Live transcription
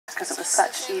because it was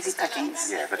such easy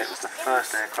pickings. Yeah, but it was the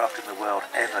first aircraft in the world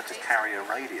ever to carry a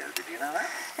radio. Did you know that?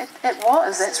 It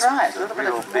was, that's right. A little bit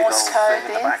of Morse code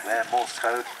in the back there, Morse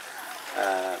code.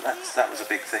 That was a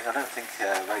big thing. I don't think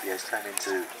radios came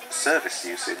into service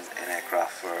use in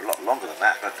aircraft for a lot longer than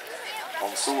that, but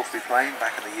on Salisbury Plain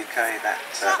back in the UK, that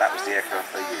was the aircraft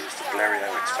they used, the Blériot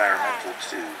Experimental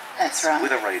 2. That's right.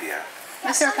 With a radio.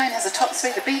 This aeroplane has a top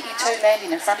speed, the BE-2 landing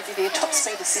in front of you there, top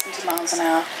speed of 70 miles an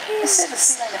hour. This set a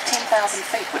ceiling of 10,000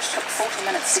 feet, which took 40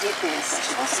 minutes to get there, so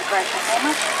she wasn't a great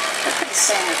performer, but pretty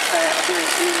standard for a very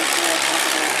early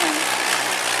airplane.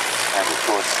 And of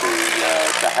course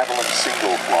the Havilland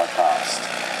single fly past,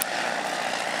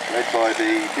 led by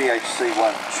the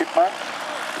DH-C1 Chipmunk,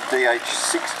 the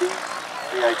DH-60,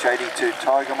 DH-82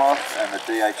 Tiger Moth and the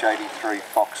DH-83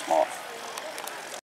 Fox Moth.